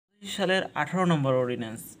সালের 18 নম্বর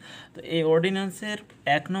অর্ডিন্যান্স। তো এই অর্ডিন্যান্সের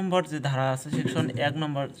 1 নম্বর যে ধারা আছে সেকশন 1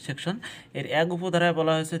 নম্বর সেকশন এর 1 উপধারায়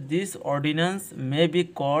বলা হয়েছে this ordinance may be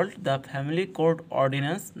called the family court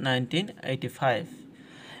ordinance 1985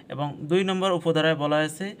 এবং 2 নম্বর উপধারায় বলা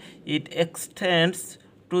হয়েছে ইট extends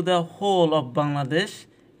to the whole of Bangladesh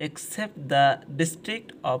except the district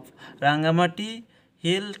of Rangamati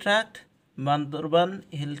hill tract, Bandarban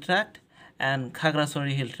hill tract and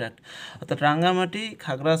Khagrachari hill tract. অর্থাৎ রাঙ্গামাটি,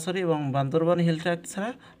 খাগড়াছড়ি এবং বান্দরবান হিল ট্র্যাক্ট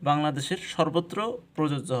ছাড়া বাংলাদেশের সর্বত্র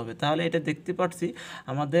প্রযোজ্য হবে। তাহলে এটা দেখতে পাচ্ছি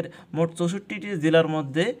আমাদের মোট 64টি জেলার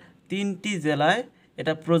মধ্যে 3টি জেলায়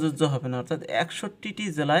এটা প্রযোজ্য হবে না, অর্থাৎ 61টি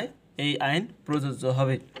জেলায় এই আইন প্রযোজ্য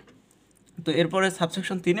হবে। তো এরপরে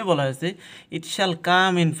সাবসেকশন 3-এ বলা হয়েছে ইট shall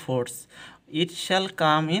come in force. It shall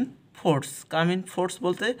come in force. Come in force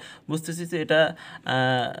বলতে বুঝতেছি যে এটা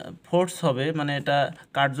ফোর্স হবে, মানে এটা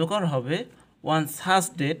কার্যকর হবে ওয়ান সাচ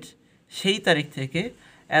ডেট, সেই তারিখ থেকে,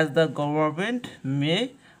 as the government May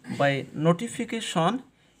by notification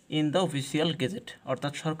in the official gazette.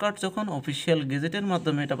 অর্থাৎ সরকার যখন অফিসিয়াল গেজেটের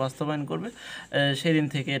মাধ্যমে এটা বাস্তবায়ন করবে সেদিন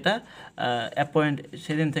থেকে এটা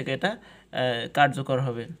সেদিন থেকে এটা কার্যকর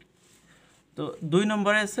হবে। তো 2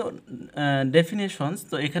 নম্বরে আছে ডেফিনেশনস।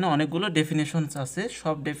 তো এখানে অনেকগুলো ডেফিনেশনস আছে,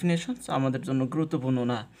 সব ডেফিনেশনস আমাদের জন্য গুরুত্বপূর্ণ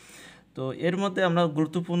না। তো এর মধ্যে আমরা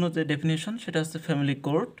গুরুত্বপূর্ণ যে ডেফিনেশন সেটা হচ্ছে ফ্যামিলি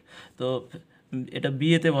কোর্ট। তো এটা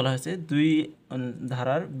বিয়েতে বলা হয়েছে 2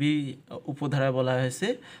 ধারার বি উপধারায় বলা হয়েছে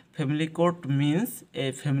family court means a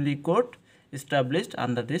family court established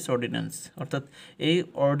under this ordinance. অর্থাৎ এই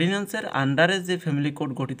অর্ডিন্যান্সের আন্ডারে যে ফ্যামিলি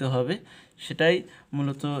কোর্ট গঠিত হবে সেটাই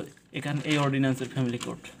মূলত এখানে এই অর্ডিন্যান্সের ফ্যামিলি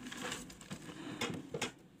কোর্ট।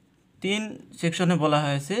 3 সেকশনে বলা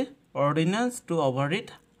হয়েছে অর্ডিন্যান্স টু ওভাররিড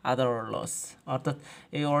আদার লস। অর্থাৎ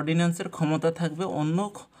এই অর্ডিন্যান্সের ক্ষমতা থাকবে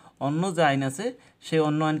অন্য যে আইন আছে সেই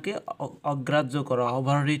অন্য আইনকে অগ্রাহ্য করা,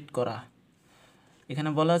 ওভাররিড করা। এখানে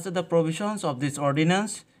বলা আছে the provisions of this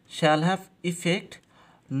ordinance shall have effect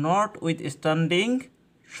not with standing,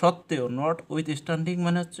 সত্ত্বেও, নট উইথ স্ট্যান্ডিং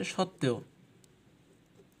মানে হচ্ছে সত্ত্বেও,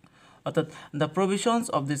 অর্থাৎ the provisions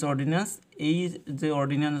of this ordinance, এই যে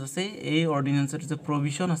অর্ডিন্যান্স আছে এই অর্ডিন্যান্সের যে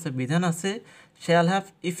প্রভিশন আছে, বিধান আছে, শ্যাল হ্যাভ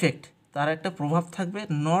ইফেক্ট, তার একটা প্রভাব থাকবে,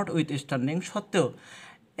 নট উইথ স্ট্যান্ডিং সত্ত্বেও,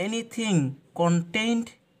 anything contained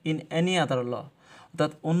in any other ল,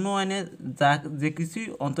 অর্থাৎ অন্য আইনে যা যে কিছুই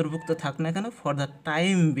অন্তর্ভুক্ত থাক না কেন, ফর দ্য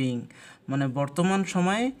টাইম বিং মানে বর্তমান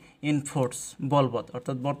সময়ে, ইন ফোর্স বলবৎ,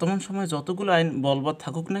 অর্থাৎ বর্তমান সময়ে যতগুলো আইন বলবৎ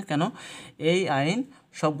থাকুক না কেন এই আইন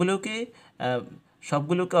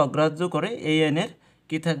সবগুলোকে অগ্রাহ্য করে এই আইনের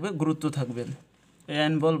কী থাকবে, গুরুত্ব থাকবে, এই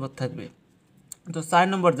আইন বলবৎ থাকবে। তো 4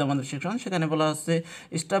 নম্বর যে আমাদের সেকশন সেখানে বলা হচ্ছে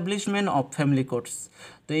এস্টাবলিশমেন্ট অফ ফ্যামিলি কোর্টস।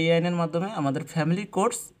 তো এই আইনের মাধ্যমে আমাদের ফ্যামিলি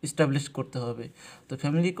কোর্টস এস্টাবলিশ করতে হবে। তো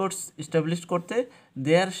ফ্যামিলি কোর্টস এস্টাবলিশ করতে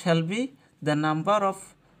there shall be the number of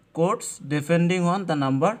courts depending on the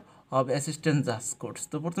number of assistant জাজ কোর্টস।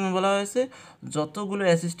 তো প্রথমে বলা হয়েছে যতগুলো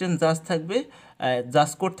অ্যাসিস্ট্যান্ট জাজ থাকবে,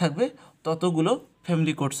 জাজ কোর্ট থাকবে, ততগুলো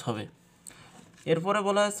ফ্যামিলি কোর্টস হবে। এরপরে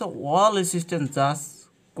বলা হয়েছে অল অ্যাসিস্ট্যান্ট জাজ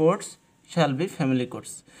courts shall be family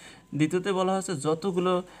courts. দ্বিতীয়তে বলা হয়েছে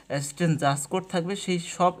যতগুলো অ্যাসিস্ট্যান্ট জাজ কোর্ট থাকবে সেই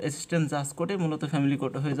সব অ্যাসিস্ট্যান্ট জাজ কোর্টে মূলত ফ্যামিলি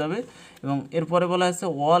কোর্ট হয়ে যাবে। এবং এরপরে বলা হয়েছে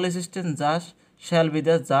অল অ্যাসিস্ট্যান্ট জাজ shall be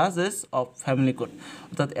the জাজেস of family court,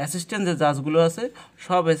 অর্থাৎ অ্যাসিস্ট্যান্ট যে জাজগুলো আছে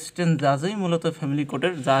সব অ্যাসিস্ট্যান্ট জাজই মূলত ফ্যামিলি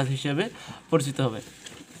কোর্টের জাজ হিসেবে পরিচিত হবে।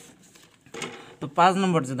 তো 5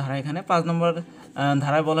 নম্বর যে ধারা, এখানে 5 নম্বর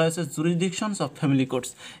ধারায় বলা হয়েছে জুরিসডিকশনস অফ ফ্যামিলি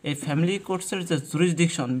কোর্টস। এই ফ্যামিলি কোর্টসের যে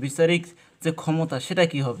জুরিসডিকশন, বিচারিক যে ক্ষমতা সেটা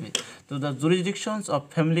কি হবে। তো the জুরিসডিকশনস of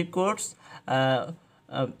family courts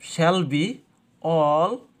shall be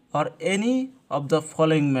all or any of the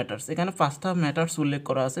following matters. এখানে 5টা ম্যাটার্স উল্লেখ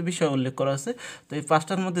করা আছে, বিষয় উল্লেখ করা আছে। তো এই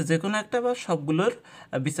 5টার মধ্যে যে কোনো একটা বা সবগুলোর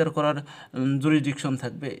বিচার করার জুরিসডিকশন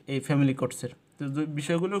থাকবে এই ফ্যামিলি কোর্টসের। তো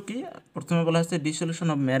বিষয়গুলো কি, প্রথমে বলা হচ্ছে ডিসলিউশন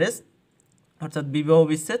অফ ম্যারেজ অর্থাৎ বিবাহ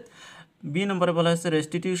বিচ্ছেদ। বি নম্বরে বলা হয়েছে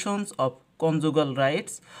রেস্টিটিউশনস অফ কনজুগাল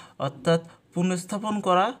রাইটস অর্থাৎ পুনঃস্থাপন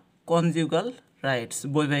করা কনজুগাল রাইটস,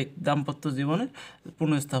 বৈবাহিক দাম্পত্য জীবনের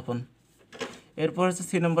পুনঃস্থাপন। এরপর হচ্ছে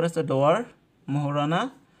 3 নম্বরে হচ্ছে ডোয়ার, মোহরানা।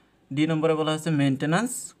 ডি নম্বরে বলা হয়েছে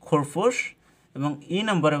মেনটেন্যান্স, খোরপোশ। এবং ই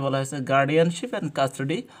নম্বরে বলা হয়েছে guardianship and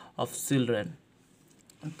custody of children.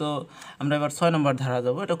 তো আমরা এবার 6 নম্বর ধারা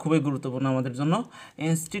যাব, এটা খুবই গুরুত্বপূর্ণ আমাদের জন্য,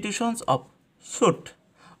 ইনস্টিটিউশনস অফ সুট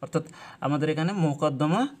অর্থাৎ আমাদের এখানে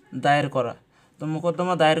মোকদ্দমা দায়ের করা। তো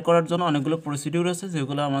মোকদ্দমা দায়ের করার জন্য অনেকগুলো প্রসিডিউর আছে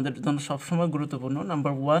যেগুলো আমাদের জন্য সবসময় গুরুত্বপূর্ণ।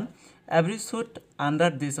 Number 1, every suit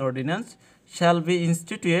under this ordinance shall be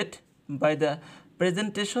instituted by the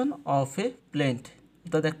presentation of A plant,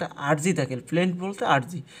 অর্থাৎ একটা আর্জি দাখিল, প্লেন্ট বলতে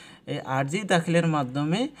আর্জি, এই আর্জি দাখিলের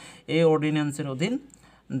মাধ্যমে এই অর্ডিন্যান্সের অধীন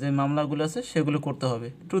যে মামলাগুলো আছে সেগুলো করতে হবে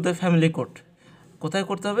টু দ্য ফ্যামিলি কোর্ট। কোথায়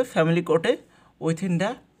করতে হবে? ফ্যামিলি কোর্টে উইথিন দ্য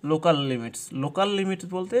লোকাল লিমিটস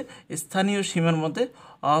বলতে স্থানীয় সীমার মধ্যে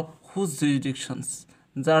অফ হুজ জুরিসডিকশনস,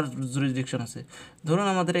 যার জুরিসডিকশন আছে। ধরুন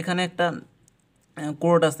আমাদের এখানে একটা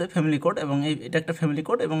কোর্ট আছে, ফ্যামিলি কোর্ট, এবং এটা একটা ফ্যামিলি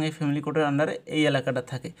কোর্ট, এবং এই ফ্যামিলি কোর্টের আন্ডারে এই এলাকাটা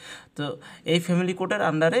থাকে। তো এই ফ্যামিলি কোর্টের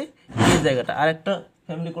আন্ডারে এই জায়গাটা, আরেকটা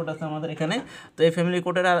ফ্যামিলি কোর্ট আছে আমাদের এখানে, তো এই ফ্যামিলি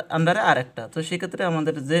কোর্টের আন্ডারে আরেকটা, তো সেক্ষেত্রে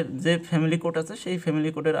আমাদের যে ফ্যামিলি কোর্ট আছে সেই ফ্যামিলি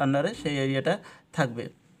কোর্টের আন্ডারে সেই এরিয়াটা থাকবে।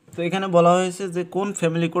 তো এখানে বলা হয়েছে যে কোন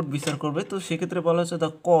ফ্যামিলি কোর্ট বিচার করবে, তো সেক্ষেত্রে বলা হয়েছে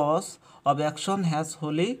the cause of action has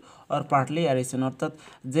Holi or partly অ্যারিসন, অর্থাৎ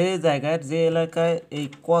যে জায়গায় যে এলাকায় এই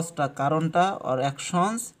কজটা কারণটা অর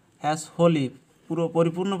অ্যাকশনস হ্যাজ হোলি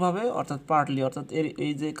পরিপূর্ণভাবে, অর্থাৎ পার্টলি অর্থাৎ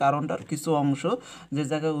এই যে কারণটার কিছু অংশ যে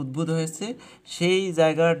জায়গায় উদ্ভূত হয়েছে সেই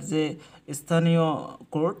জায়গার যে স্থানীয়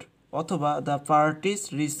কোর্ট অথবা the parties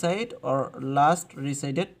reside or last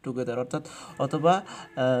রিসাইডেড together, অথবা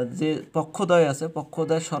যে পক্ষদ্বয় আছে,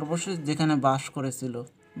 পক্ষদ্বয় সর্বশেষ যেখানে বাস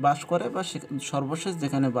করে বা সর্বশেষ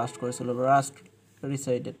যেখানে বাস করেছিল, লাস্ট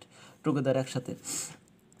রিসাইডেড টুগেদার, একসাথে।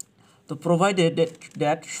 তো প্রোভাইডেড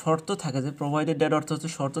দ্যাট শর্ত থাকে যে, প্রোভাইডেড দ্যাট অর্থ হচ্ছে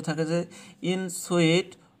শর্ত থাকে যে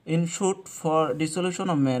in shoot for dissolution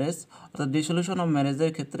of marriage, অর্থাৎ ডিসলিউশন অফ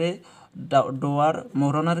ম্যারেজের ক্ষেত্রে, ডোয়ার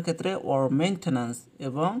মোহরানার ক্ষেত্রে, ওর মেনটেন্যান্স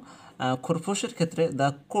এবং খোরপোশের ক্ষেত্রে, the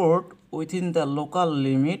court within the local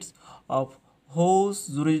limits of hose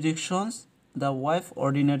জুরিসডিকশনস the wife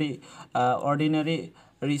ordinary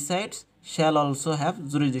resides shall also have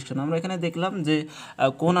jurisdiction. আমরা এখানে দেখলাম যে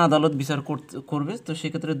কোন আদালত বিচার করবে, তো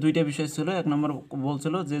সেক্ষেত্রে দুইটা বিষয় ছিল। এক নম্বর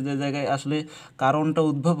বলছিল যে যে জায়গায় আসলে কারণটা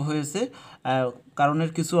উদ্ভব হয়েছে,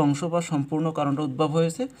 কারণের কিছু অংশ বা সম্পূর্ণ কারণটা উদ্ভব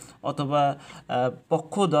হয়েছে, অথবা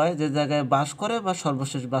পক্ষদ্বয় যে জায়গায় বাস করে বা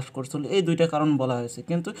সর্বশেষ বাস করছিল, এই দুইটা কারণ বলা হয়েছে।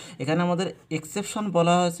 কিন্তু এখানে আমাদের এক্সেপশন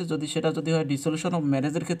বলা হয়েছে যদি হয় ডিসলিউশন অফ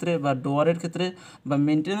ম্যারেজের ক্ষেত্রে বা ডোয়ারের ক্ষেত্রে বা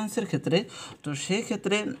মেনটেন্যান্সের ক্ষেত্রে, তো সেই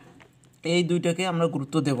ক্ষেত্রে এই দুইটাকে আমরা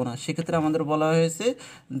গুরুত্ব দেব না। সেক্ষেত্রে আমাদের বলা হয়েছে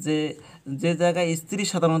যে যে জায়গায় স্ত্রী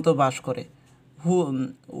সাধারণত বাস করে,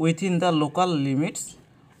 within the local limits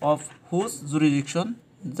of whose jurisdiction,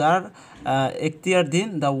 যার এখতিয়ারধীন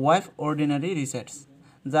দ্য ওয়াইফ অর্ডিনারি রিসাইডস,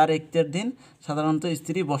 যার এখতিয়ারধীন সাধারণত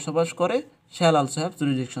স্ত্রী বসবাস করে, শ্যাল অলসো হ্যাভ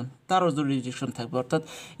জুরিসডিকশন, তারও জুরিসডিকশন থাকবে। অর্থাৎ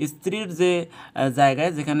স্ত্রীর যে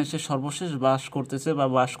জায়গায় যেখানে সে সর্বশেষ বাস করতেছে বা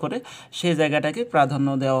বাস করে সেই জায়গাটাকে প্রাধান্য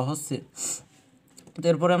দেওয়া হচ্ছে।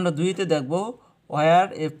 এরপরে আমরা দুইতে দেখব, war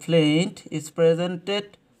A প্লেইন্ট is presented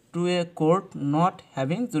to A court not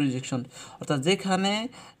having jurisdiction, অর্থাৎ যেখানে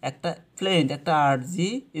একটা একটা আর্জি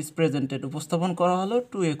ইজ প্রেজেন্টেড উপস্থাপন করা হলো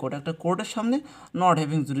টু এ কোর্ট, একটা কোর্টের সামনে, নট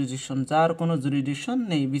হ্যাভিং জুরিসডিকশন, যার কোনো জুরিসডিকশন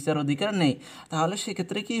নেই, বিচার অধিকার নেই, তাহলে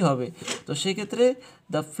সেক্ষেত্রে কী হবে? তো সেক্ষেত্রে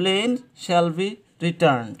দ্য প্লেইন্ট শ্যাল বি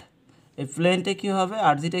রিটার্নড, এই প্লেইন্টে কী হবে,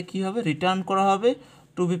 আর্জিটা কী হবে, রিটার্ন করা হবে,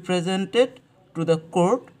 two B presented to the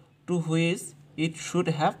court two which it should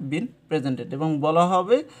have been presented, এবং বলা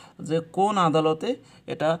হবে যে কোন আদালতে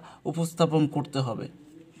এটা উপস্থাপন করতে হবে।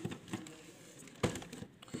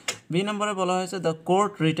 বি নম্বরে বলা হয়েছে the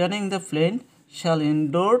court returning the প্লেইন্ট shall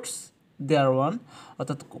endorse there one,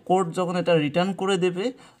 অর্থাৎ কোর্ট যখন এটা রিটার্ন করে দেবে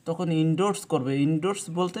তখন ইন্ডোর্স করবে, ইন্ডোর্স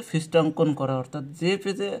বলতে ফিষ্টাঙ্কন করা, অর্থাৎ যে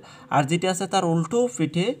পেজে আর্জিটি আছে তার উল্টো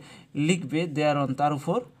পিঠে লিখবে দেয়ার ওয়ান, তার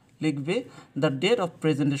উপর লিখবে the date of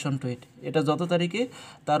presentation two ইট, এটা যত তারিখে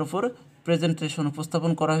তার উপর প্রেজেন্টেশন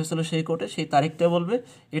উপস্থাপন করা হয়েছিল সেই কোর্টে সেই তারিখটা বলবে,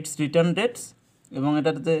 ইটস রিটার্ন ডেটস, এবং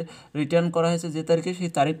এটাতে রিটার্ন করা হয়েছে যে তারিখে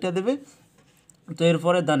সেই তারিখটা দেবে। তো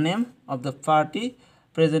এরপরে the name of the party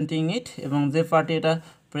presenting ইট, এবং যে পার্টি এটা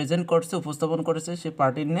প্রেজেন্ট করছে উপস্থাপন করেছে সেই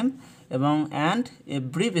পার্টির নেম, এবং অ্যান্ড এ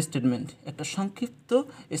ব্রিফ স্টেটমেন্ট, একটা সংক্ষিপ্ত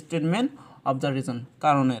স্টেটমেন্ট অফ দ্য রিজন,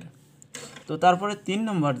 কারণের। তো তারপরে 3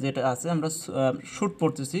 নম্বর যেটা আছে, আমরা শুট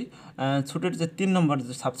পড়তেছি, শুটের যে 3 নম্বর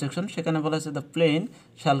যে সাবসেকশন, সেখানে বলা আছে দ্য প্লেন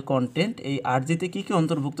শ্যাল কন্টেন্ট, এই আরজিতে কী কী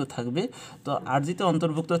অন্তর্ভুক্ত থাকবে? তো আরজিতে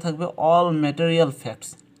অন্তর্ভুক্ত থাকবে all material facts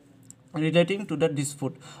relating to the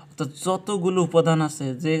dispute, অর্থাৎ যতগুলো উপাদান আছে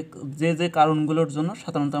যে কারণগুলোর জন্য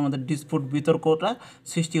সাধারণত আমাদের ডিসপুট বিতর্কটা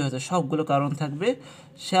সৃষ্টি হয়েছে, সবগুলো কারণ থাকবে।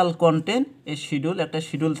 শ্যাল কন্টেন এ শিডিউল, একটা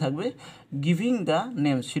শিডিউল থাকবে, গিভিং দ্য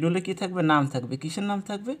নেম, শিডিউলে কী থাকবে, নাম থাকবে, কিসের নাম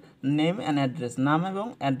থাকবে, নেম অ্যান্ড অ্যাড্রেস, নাম এবং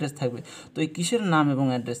অ্যাড্রেস থাকবে। তো এই কিসের নাম এবং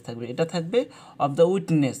অ্যাড্রেস থাকবে, এটা থাকবে অফ দ্য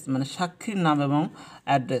উইটনেস, মানে সাক্ষীর নাম এবং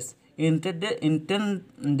address,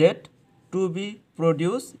 intended to be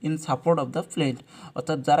produce in support of the plant,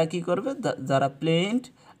 অর্থাৎ যারা কী করবে, যারা প্লেন্ট,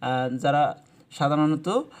 যারা সাধারণত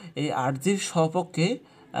এই আর্জির সপক্ষে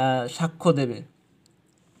সাক্ষ্য দেবে।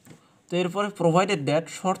 তো এরপরে প্রোভাইডেড দ্যাট,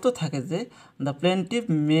 শর্ত থাকে যে the প্লেন্টিভ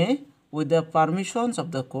May with the permissions of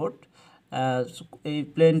the court, এই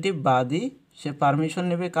প্লেন্টিভ বাদী সে পারমিশন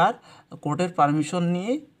নেবে কার, কোর্টের পারমিশন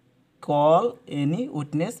নিয়ে, call any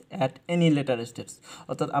witness at any letter states,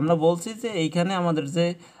 অর্থাৎ আমরা বলছি যে এইখানে আমাদের যে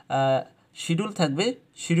শিডিউল থাকবে,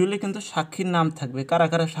 শিডিউলে কিন্তু সাক্ষীর নাম থাকবে, কারা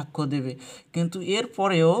কারা সাক্ষ্য দেবে। কিন্তু এর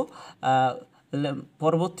পরেও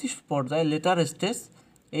পরবর্তী পর্যায়ে লেটার স্টেজ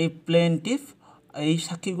এই প্লেন্টিফ এই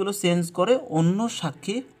সাক্ষীগুলো চেঞ্জ করে অন্য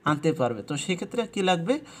সাক্ষী আনতে পারবে। তো সেক্ষেত্রে কী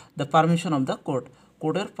লাগবে? The permission of the court,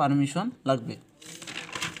 কোর্টের পারমিশন লাগবে।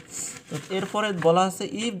 তো এরপরে বলা আছে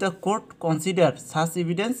if the court consider such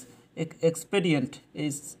evidence এক্সপেডিয়েন্ট, এই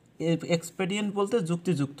এক্সপেডিয়েন্ট বলতে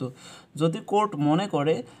যুক্তিযুক্ত, যদি কোর্ট মনে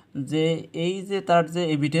করে যে এই যে তার যে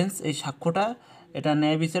এভিডেন্স এই সাক্ষ্যটা এটা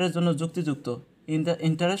ন্যায় বিচারের জন্য যুক্তিযুক্ত, in the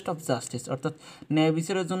interest of justice, অর্থাৎ ন্যায়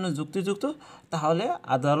বিচারের জন্য যুক্তিযুক্ত, তাহলে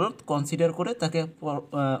আদালত কনসিডার করে তাকে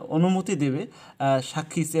অনুমতি দেবে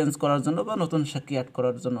সাক্ষী চেঞ্জ করার জন্য বা নতুন সাক্ষী অ্যাড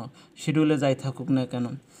করার জন্য, শিডিউলে যাই থাকুক না কেন।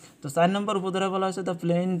 তো 4 নম্বর উপধারা বলা হয়েছে the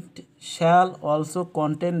plant shall also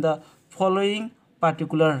contain the following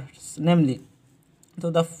particulars namely. তো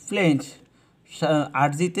the plant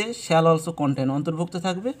আর্জিতে shall also contain অন্তর্ভুক্ত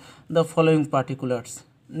থাকবে দ্য ফলোয়িং পার্টিকুলার্স,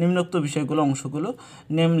 নিম্নোক্ত বিষয়গুলো অংশগুলো,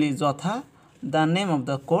 নেমলি যথা the name of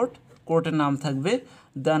the court, কোর্টের নাম থাকবে,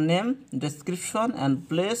 the name, description and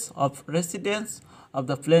place of residence of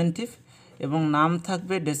the প্লেন্টিফ, এবং নাম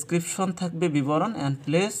থাকবে, ডেসক্রিপশন থাকবে, বিবরণ, and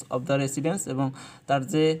place of the residence, এবং তার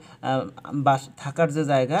যে থাকার যে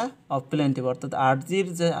জায়গা অফ প্লেন্টিফ, অর্থাৎ আর্জির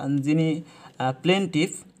যে যিনি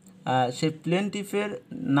প্লেন্টিফ সেই প্লেন্টিফের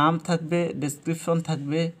নাম থাকবে, ডেসক্রিপশন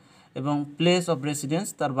থাকবে, এবং প্লেস অফ রেসিডেন্স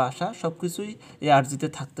তার বাসা, সব কিছুই এই আর্জিতে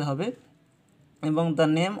থাকতে হবে, এবং the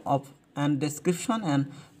name of and description and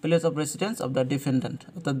place of residence of the defendant,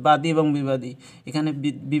 অর্থাৎ বাদী এবং বিবাদী, এখানে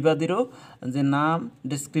বিবাদীরও যে নাম,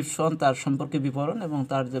 ডেসক্রিপশন, তার সম্পর্কে বিবরণ, এবং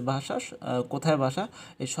তার যে ভাষা, কোথায় বাসা,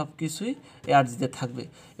 এই সব কিছুই এই আর্জিতে থাকবে।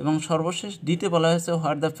 এবং সর্বশেষ ডিতে বলা হয়েছে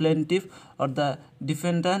where the প্লেন্টিফ or the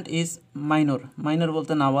defendant is minor, minor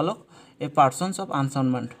বলতে নাবালক, a person's of unsound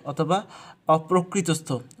mind, অথবা অপ্রকৃতস্থ,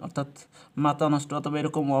 অর্থাৎ মাথা নষ্ট অথবা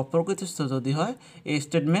এরকম অপ্রকৃতস্থ যদি হয়, এই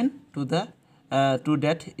স্টেটমেন্ট টু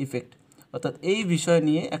দ্যাট ইফেক্ট, অর্থাৎ এই বিষয়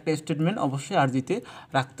নিয়ে একটা স্টেটমেন্ট অবশ্যই আর্জিতে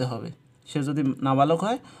রাখতে হবে, সে যদি নাবালক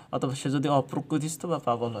হয় অথবা সে যদি অপ্রকৃতিস্থ বা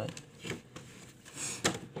পাগল হয়।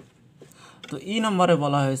 তো ই নম্বরে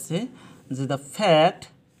বলা হয়েছে যে the fact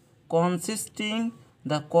consisting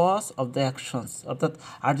the cause of the actions, অর্থাৎ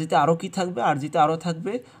আর্জিতে আরও কী থাকবে? আর্জিতে আরও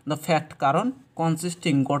থাকবে দ্য ফ্যাক্ট, কারণ,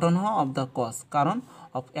 কনসিস্টিং গঠন হওয়া, অফ দ্য কজ কারণ,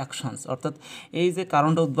 অফ অ্যাকশনস, অর্থাৎ এই যে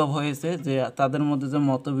কারণটা উদ্ভব হয়েছে, যে তাদের মধ্যে যে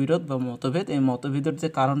মতবিরোধ বা মতভেদ, এই মতভেদের যে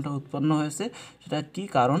কারণটা উৎপন্ন হয়েছে সেটা কি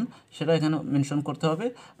কারণ সেটা এখানে মেনশন করতে হবে,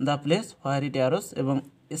 the place where it Arrows, এবং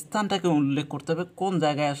স্থানটাকে উল্লেখ করতে হবে কোন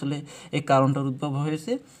জায়গায় আসলে এই কারণটার উদ্ভব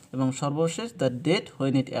হয়েছে, এবং সর্বশেষ the date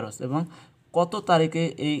when it Arrows, এবং কত তারিখে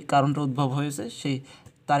এই কারণটা উদ্ভব হয়েছে সেই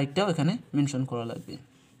তারিখটাও এখানে মেনশন করা লাগবে।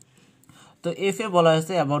 তো এফে বলা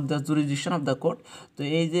হয়েছে about the jurisdiction of the court, তো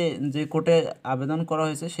এই যে কোর্টে আবেদন করা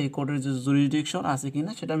হয়েছে সেই কোর্টের যে জুরিডিকশন আছে কি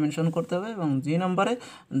না সেটা মেনশন করতে হবে, এবং জি নম্বরে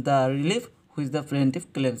the relief which the প্লেন্টিফ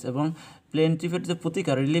claims, এবং প্লেন্টিফের যে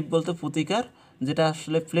প্রতিকার, রিলিফ বলতে প্রতিকার, যেটা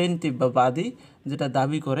আসলে প্লেন্টিফ বা বাদী যেটা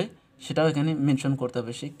দাবি করে সেটাও এখানে মেনশন করতে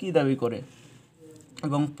হবে, সে কী দাবি করে।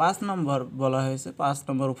 এবং 5 নম্বর বলা হয়েছে, 5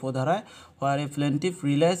 নম্বর উপধারায় হোয়ার এ প্লেন্টিফ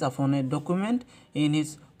রিলাইজ আপন এ ডকুমেন্ট ইন হিজ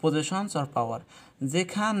পজেশনস অর পাওয়ার,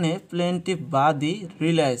 যেখানে প্লেন্টিফ বাদী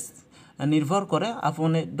রিলাইজ নির্ভর করে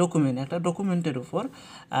আপন এ ডকুমেন্ট, একটা ডকুমেন্টের উপর,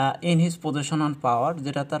 ইন হিজ পজেশন অন পাওয়ার,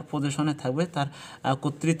 যেটা তার পজেশনে থাকবে, তার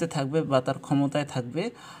কর্তৃত্বে থাকবে বা তার ক্ষমতায় থাকবে,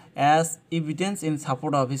 as evidence in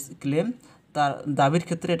support of his claim, তার দাবির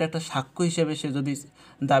ক্ষেত্রে এটা একটা সাক্ষ্য হিসেবে সে যদি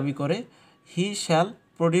দাবি করে, হি শ্যাল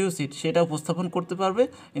প্রডিউস ইট, সেটা উপস্থাপন করতে পারবে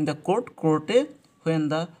ইন দ্য কোর্ট, কোর্টে, when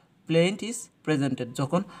the plant is presented,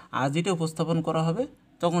 যখন আর্জিটা উপস্থাপন করা হবে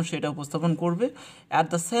তখন সেটা উপস্থাপন করবে, অ্যাট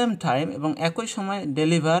দ্য সেম টাইম, এবং একই সময়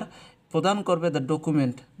ডেলিভার প্রদান করবে দ্য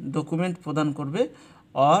ডকুমেন্ট প্রদান করবে,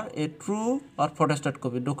 or a true or photostat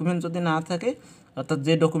copy, document যদি না থাকে, অর্থাৎ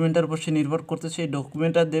যে ডকুমেন্টের উপর সে নির্ভর করতে সেই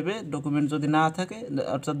ডকুমেন্টটা দেবে, ডকুমেন্ট যদি না থাকে,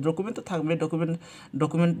 অর্থাৎ ডকুমেন্ট তো থাকবে,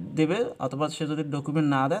 ডকুমেন্ট দেবে, অথবা সে যদি ডকুমেন্ট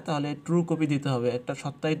না দেয় তাহলে ট্রু কপি দিতে হবে, একটা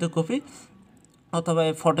সত্যায়িত কপি, অথবা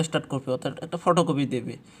এই ফটোস্ট্যাট কপি, অর্থাৎ একটা ফটোকপি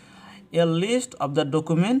দেবে। A list of the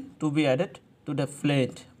document to be added to the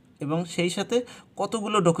plant, এবং সেই সাথে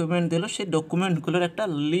কতগুলো ডকুমেন্ট দিল সেই ডকুমেন্টগুলোর একটা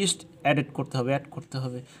লিস্ট অ্যাড করতে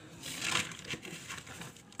হবে।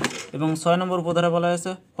 এবং 6 নম্বর উপধারা বলা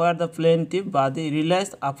হয়েছে হোয়ার দ্য প্লেন্টিফ বাদী রিলাইজ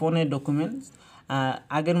আপন এ ডকুমেন্টস,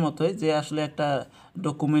 আগের মতোই যে আসলে একটা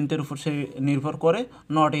ডকুমেন্টের উপর সে নির্ভর করে,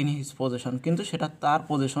 নট ইন হিজ পজিশন, কিন্তু সেটা তার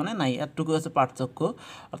পজিশনে নাই, এতটুকু আছে পার্থক্য,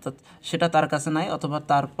 অর্থাৎ সেটা তার কাছে নাই অথবা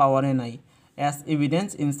তার পাওয়ারে নাই, as evidence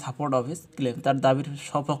in support of his claim, তার দাবির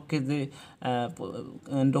সপক্ষে যে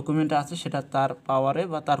ডকুমেন্ট আছে সেটা তার পাওয়ারে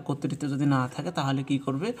বা তার কর্তৃত্বে যদি না থাকে তাহলে কি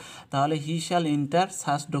করবে, তাহলে he shall inter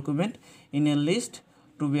such document in a list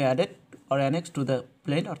two be added or annexe to the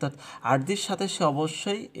plane, অর্থাৎ আর্জির সাথে সে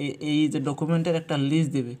অবশ্যই এই যে ডকুমেন্টের একটা লিস্ট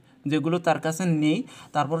দেবে যেগুলো তার কাছে নেই,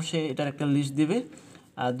 তারপর সে এটার একটা লিস্ট দেবে।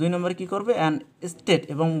 আর 2 নম্বরে কী করবে, অ্যান্ড স্টেট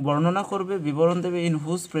এবং বর্ণনা করবে, বিবরণ দেবে in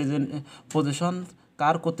whose position,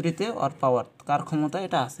 car কর্তৃত্বে or পাওয়ার, কার ক্ষমতা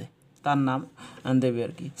এটা আছে, তার নাম দেবে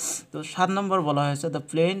আর কি। তো 7 নম্বর বলা হয়েছে the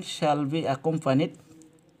plane shall be accompanied,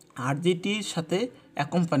 আরজিটির সাথে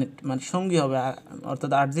অ্যাকম্পানিড মানে সঙ্গী হবে,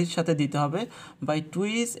 অর্থাৎ আরজির সাথে দিতে হবে by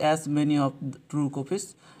টুইজ as many of true copies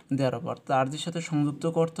দেওয়ার অফ, অর্থাৎ আরজির সাথে সংযুক্ত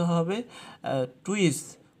করতে হবে টুইজ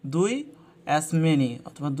 2 অ্যাজ মেনি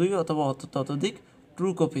অথবা 2 অথবা ততোধিক ট্রু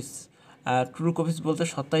কপিস। ট্রু কপিস বলতে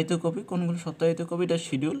সত্যায়িত কপি, কোনগুলো সত্যায়িত কপি, এটা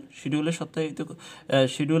শিডিউলের সত্যায়িত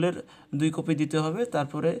শিডিউলের 2 কপি দিতে হবে।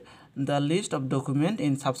 তারপরে the list of document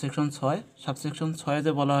in subsection 6, subsection 6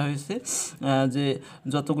 যে বলা হয়েছে যে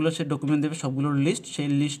যতগুলো সে ডকুমেন্ট দেবে সবগুলোর লিস্ট, সেই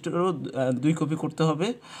লিস্টেরও 2 কপি করতে হবে।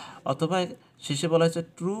 অথবা শেষে বলা হয়েছে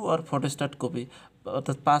ট্রু আর ফটোস্ট্যাট কপি,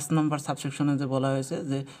 অর্থাৎ 5 নম্বর সাবসেকশনে যে বলা হয়েছে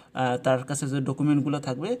যে তার কাছে যে ডকুমেন্টগুলো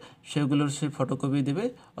থাকবে সেগুলোর সে ফটোকপি দেবে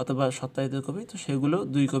অথবা সত্যায়িত কপি, তো সেগুলো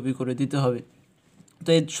 2 কপি করে দিতে হবে। তো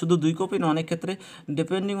এই শুধু 2 কপি না, অনেক ক্ষেত্রে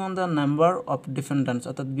depending on the number of ডিফেন্ডেন্টস,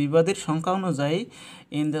 অর্থাৎ বিবাদীর সংখ্যা অনুযায়ী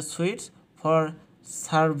in the sweets for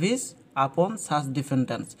service আপন সাচ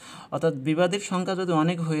ডিফেন্ডেন্টস, অর্থাৎ বিবাদীর সংখ্যা যদি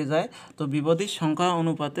অনেক হয়ে যায় তো বিবাদীর সংখ্যা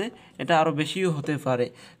অনুপাতে এটা আরও বেশিও হতে পারে,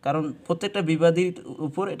 কারণ প্রত্যেকটা বিবাদীর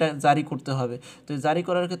উপর এটা জারি করতে হবে। তো জারি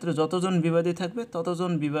করার ক্ষেত্রে যতজন বিবাদী থাকবে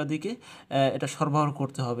ততজন বিবাদীকে এটা সরবরাহ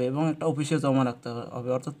করতে হবে এবং একটা অফিসে জমা রাখতে হবে,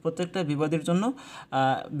 অর্থাৎ প্রত্যেকটা বিবাদীর জন্য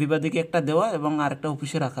বিবাদীকে একটা দেওয়া এবং আরেকটা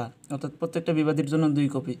অফিসে রাখা, অর্থাৎ প্রত্যেকটা বিবাদীর জন্য 2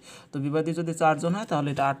 কপি। তো বিবাদী যদি 4 জন হয় তাহলে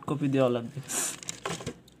এটা 8 কপি দেওয়া লাগবে।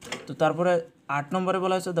 তো তারপরে 8 নম্বরে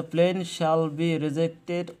বলা হয়েছে the plane shall be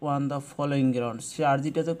rejected one the following ground, সে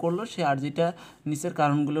আর্জিটা যে করলো সে আর্জিটা নিচের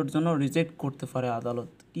কারণগুলোর জন্য রিজেক্ট করতে পারে আদালত।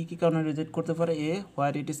 কী কী কারণে রিজেক্ট করতে পারে, এ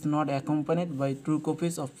হোয়ার it is not accompanied by true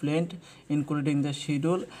copies of plane including the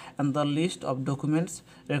schedule and the list of documents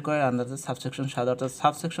required under the subsection 7, অর্থাৎ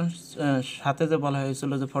সাবসেকশন 7 যে বলা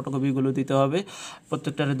হয়েছিল যে ফটোকপিগুলো দিতে হবে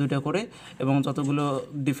প্রত্যেকটারে 2টা করে, এবং যতগুলো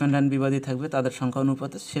ডিফেন্ডেন্ট বিবাদী থাকবে তাদের সংখ্যা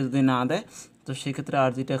অনুপাতে সে যদি না দেয় তো সেক্ষেত্রে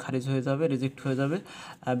আর্জিটা খারিজ হয়ে যাবে, রিজেক্ট হয়ে যাবে।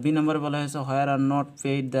 বি নম্বরে বলা হয়েছে হোয়ার are not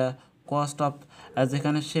paid the cost of,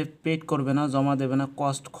 যেখানে সে পেইড করবে না, জমা দেবে না,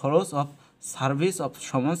 কস্ট খরচ অফ সার্ভিস অফ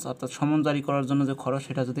সমন্স, অর্থাৎ সমন জারি করার জন্য যে খরচ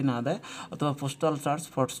সেটা যদি না দেয়, অথবা পোস্টাল চার্জ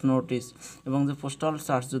ফর নোটিস, এবং যে পোস্টাল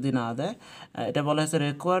চার্জ যদি না দেয়, এটা বলা হয়েছে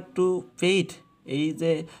রেকোয়ার্ড টু পেইড, এই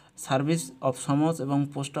যে সার্ভিস অফ সমন্স এবং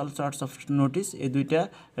পোস্টাল চার্জ অফ নোটিস এই 2টা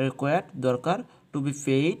রিকোয়ার্ড দরকার two be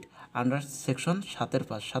paid under section 7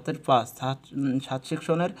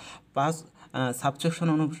 সেকশনের 5 সাবসেকশন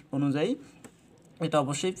অনুযায়ী এটা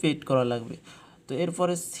অবশ্যই পেইড করা লাগবে। তো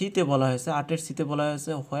এরপরে সিতে বলা হয়েছে, 8 সিতে বলা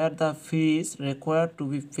হয়েছে where the fish required to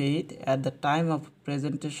be paid at the time of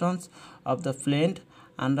presentations of the plant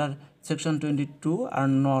under section 22 are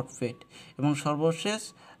not paid, এবং সর্বশেষ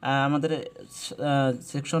আমাদের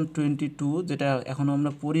সেকশন 22 যেটা এখনও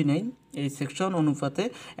আমরা পড়ি নাই, এই সেকশন অনুপাতে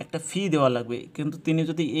একটা ফি দেওয়া লাগবে, কিন্তু তিনি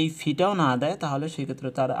যদি এই ফিটাও না দেয় তাহলে সেক্ষেত্রে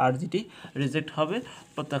তার আর্জিটি রিজেক্ট হবে,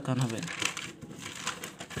 প্রত্যাখ্যান হবে।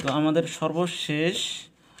 তো আমাদের সর্বশেষ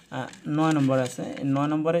 9 নম্বর আছে, 9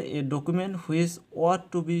 নম্বরে এ document which watt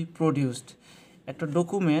two B produced, একটা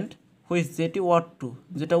ডকুমেন্ট হুইচ যেটি ওয়াট টু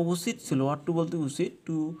যেটা উচিত ছিল, ওয়াট টু বলতে উচিত,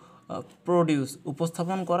 টু প্রডিউস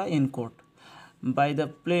উপস্থাপন করা ইন কোর্ট বাই দ্য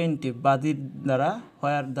প্লেন্টিভ বাদীর দ্বারা,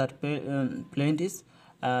 where the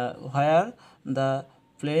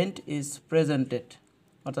plant is presented,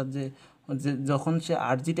 অর্থাৎ যে যখন সে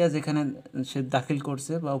আর্জিটা যেখানে সে দাখিল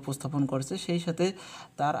করছে বা উপস্থাপন করছে সেই সাথে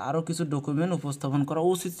তার আরও কিছু ডকুমেন্ট উপস্থাপন করা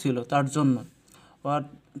উচিত ছিল তার জন্য, watt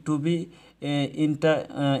two B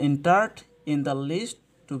entered in the list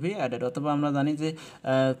two be added, অথবা আমরা জানি যে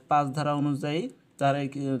 5 ধারা অনুযায়ী তার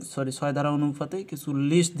 6 ধারা অনুপাতে কিছু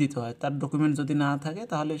লিস্ট দিতে হয়, তার ডকুমেন্ট যদি না থাকে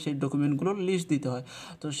তাহলে সেই ডকুমেন্টগুলোর লিস্ট দিতে হয়।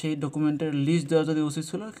 তো সেই ডকুমেন্টের লিস্ট দেওয়া যদি উচিত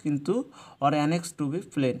ছিল, কিন্তু or annexe two B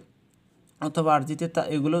plane, অথবা আর্জিতে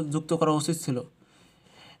এগুলো যুক্ত করা উচিত ছিল,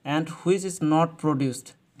 and which is not produced,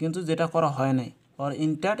 কিন্তু যেটা করা হয় নাই, or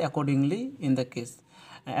entered accordingly in the case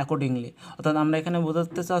accordingly, অর্থাৎ আমরা এখানে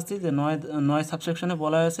বোঝাতে চাচ্ছি যে 9 সাবসেকশনে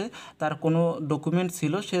বলা হয়েছে তার কোনো ডকুমেন্ট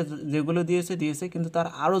ছিল, সে যেগুলো দিয়েছে, কিন্তু তার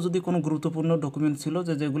আরও যদি কোনো গুরুত্বপূর্ণ ডকুমেন্ট ছিল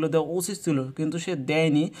যেগুলো দেওয়া উচিত ছিল কিন্তু সে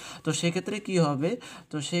দেয়নি, তো সেক্ষেত্রে কী হবে,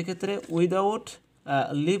 তো সেক্ষেত্রে without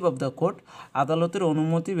leave of the court, আদালতের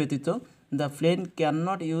অনুমতি ব্যতীত the plane can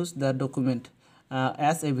not use the document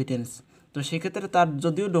as evidence, তো সেক্ষেত্রে তার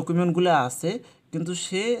যদিও ডকুমেন্টগুলো আছে, কিন্তু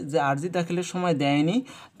সে যে আর্জি দাখিলের সময় দেয়নি,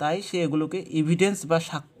 তাই সে এগুলোকে এভিডেন্স বা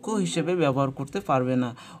সাক্ষ্য হিসেবে ব্যবহার করতে পারবে না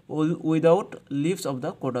without leaves of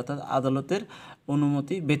the court, অর্থাৎ আদালতের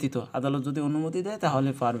অনুমতি ব্যতীত। আদালত যদি অনুমতি দেয়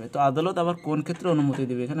তাহলে পারবে। তো আদালত আবার কোন ক্ষেত্রে অনুমতি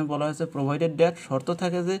দেবে, এখানে বলা হয়েছে প্রোভাইডেড দ্যাট, শর্ত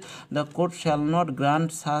থাকে যে the court shall not grant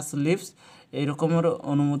such leaves, এই রকমের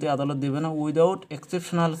অনুমতি আদালত দেবে না উইদাউট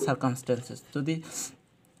এক্সেপশনাল সার্কামস্ট্যান্সেস। যদি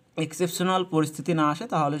এক্সেপশনাল পরিস্থিতি না আসে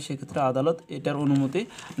তাহলে সেক্ষেত্রে আদালত এটার অনুমতি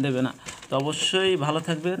দেবে না। তো অবশ্যই ভালো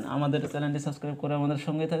থাকবেন, আমাদের চ্যানেলটি সাবস্ক্রাইব করে আমাদের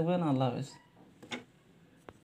সঙ্গে থাকবেন। আল্লাহ হাফেজ।